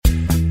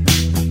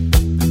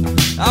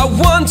I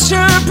want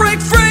to break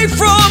free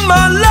from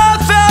my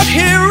life out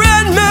here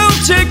and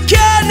move to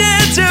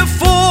Canada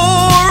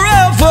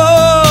forever.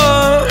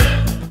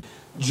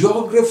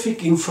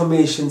 Geographic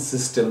Information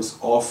Systems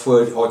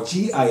offered, or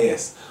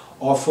GIS,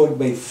 offered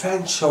by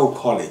Fanshawe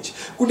College.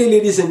 Good day,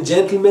 ladies and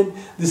gentlemen.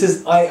 This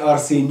is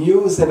IRC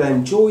News and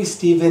I'm Joey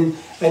Stephen,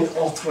 an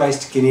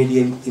authorized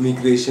Canadian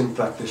immigration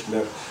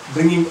practitioner,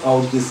 bringing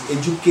out this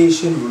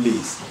education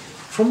release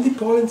from the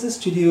Paulinsis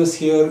Studios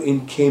here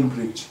in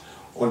Cambridge,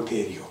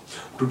 Ontario.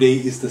 Today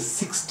is the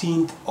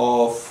 16th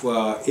of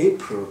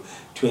April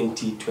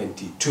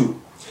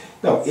 2022.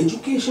 Now,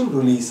 education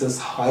releases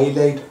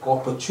highlight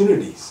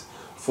opportunities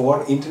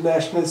for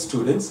international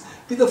students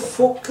with a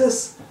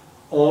focus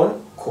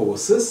on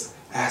courses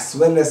as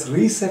well as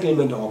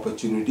resettlement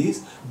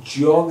opportunities,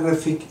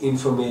 Geographic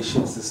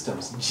Information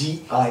Systems,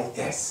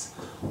 GIS,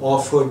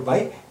 offered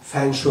by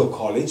Fanshawe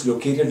College,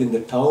 located in the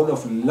town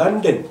of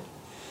London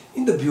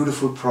in the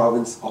beautiful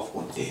province of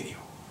Ontario.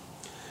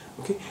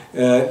 Okay,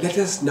 let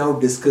us now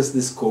discuss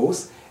this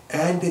course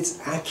and its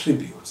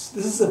attributes.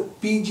 This is a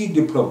PG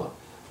diploma,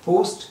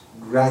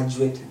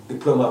 postgraduate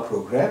diploma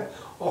program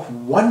of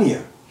 1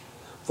 year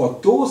for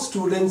those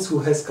students who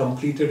has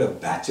completed a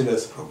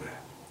bachelor's program.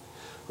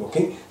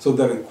 Okay, so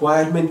the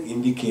requirement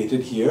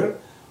indicated here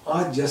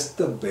are just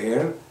the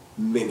bare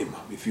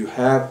minimum. If you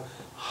have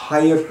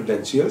higher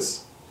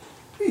credentials,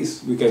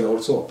 please, you can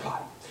also apply.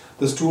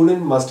 The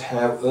student must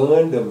have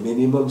earned a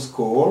minimum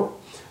score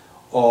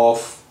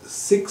of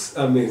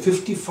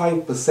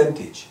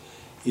 55%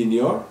 in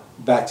your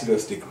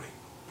bachelor's degree.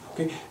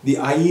 Okay, the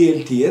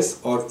IELTS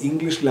or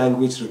English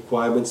language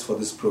requirements for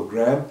this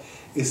program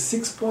is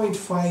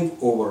 6.5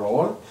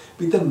 overall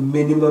with a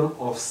minimum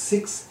of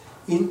 6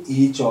 in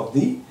each of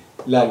the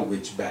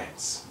language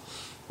bands.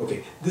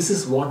 Okay, this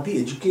is what the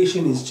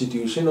education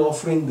institution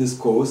offering this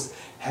course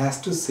has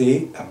to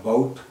say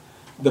about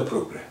the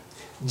program.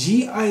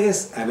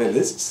 GIS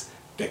analysts,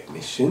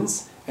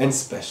 technicians and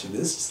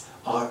specialists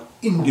are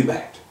in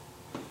demand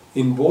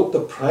in both the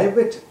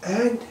private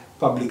and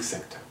public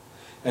sector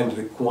and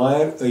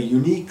require a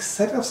unique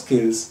set of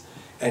skills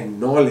and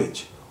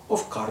knowledge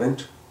of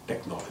current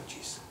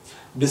technologies.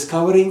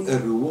 Discovering a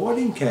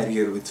rewarding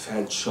career with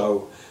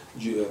Fanshawe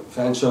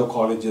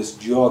College's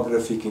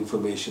Geographic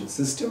Information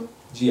System,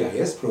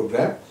 GIS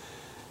program,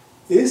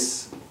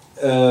 is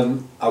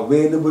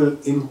available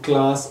in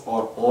class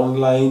or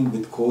online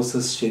with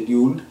courses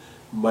scheduled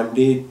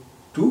Monday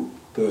to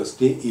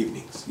Thursday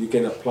evenings. You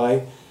can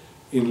apply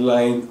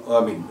online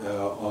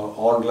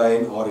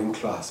or in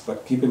class,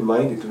 but keep in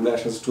mind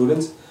international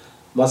students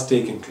must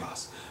take in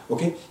class.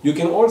 Okay, you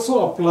can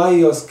also apply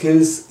your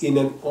skills in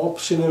an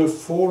optional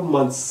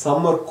 4-month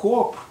summer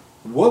co-op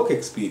work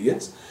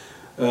experience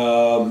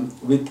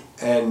with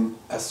an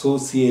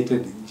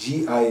associated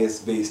GIS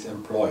based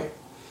employer.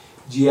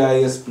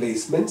 GIS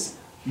placements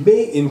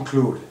may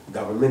include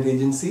government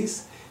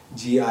agencies,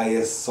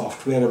 GIS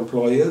software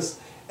employers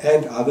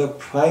and other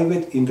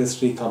private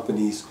industry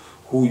companies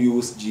who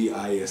use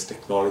GIS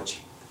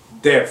technology.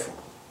 Therefore,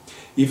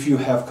 if you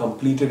have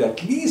completed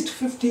at least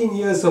 15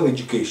 years of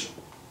education,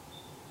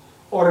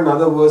 or in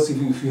other words,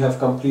 if you have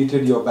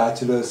completed your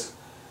bachelor's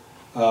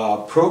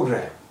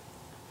program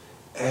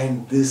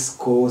and this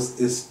course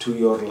is to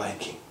your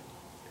liking,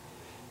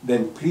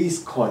 then please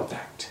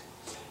contact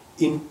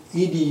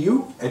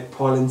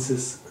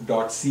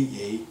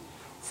edu@paulinsis.ca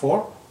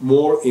for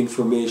more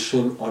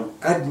information on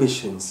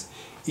admissions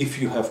if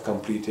you have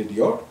completed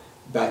your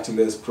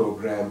bachelor's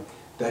program.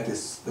 That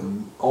is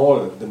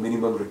all the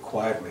minimum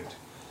requirement,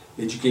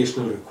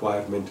 educational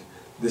requirement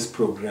this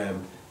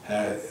program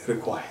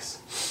requires.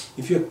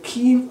 If you're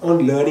keen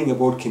on learning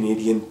about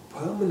Canadian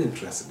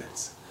permanent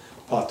residence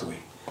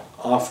pathway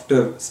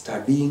after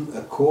studying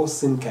a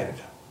course in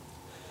Canada,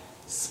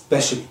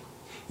 especially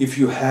if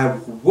you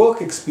have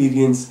work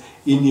experience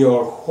in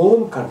your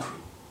home country,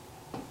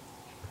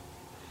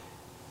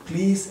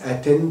 please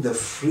attend the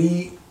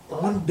free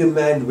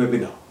on-demand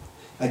webinar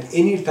at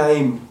any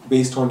time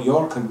based on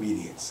your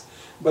convenience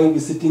by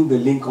visiting the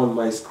link on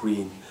my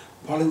screen,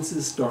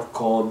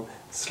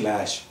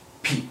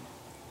 paulinsis.com/p.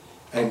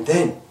 And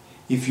then,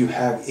 if you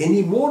have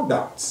any more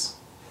doubts,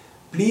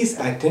 please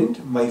attend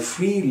my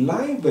free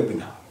live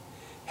webinar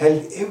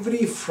held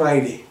every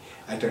Friday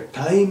at a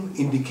time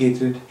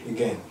indicated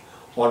again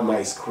on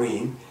my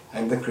screen,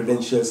 and the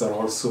credentials are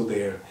also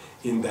there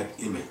in that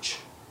image.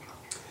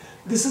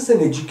 This is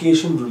an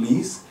education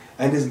release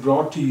and is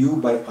brought to you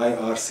by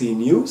IRC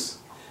News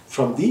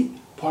from the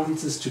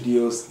Paulinsis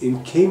Studios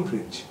in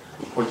Cambridge,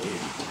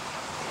 Ontario.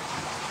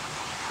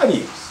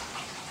 Adios.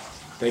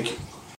 Thank you.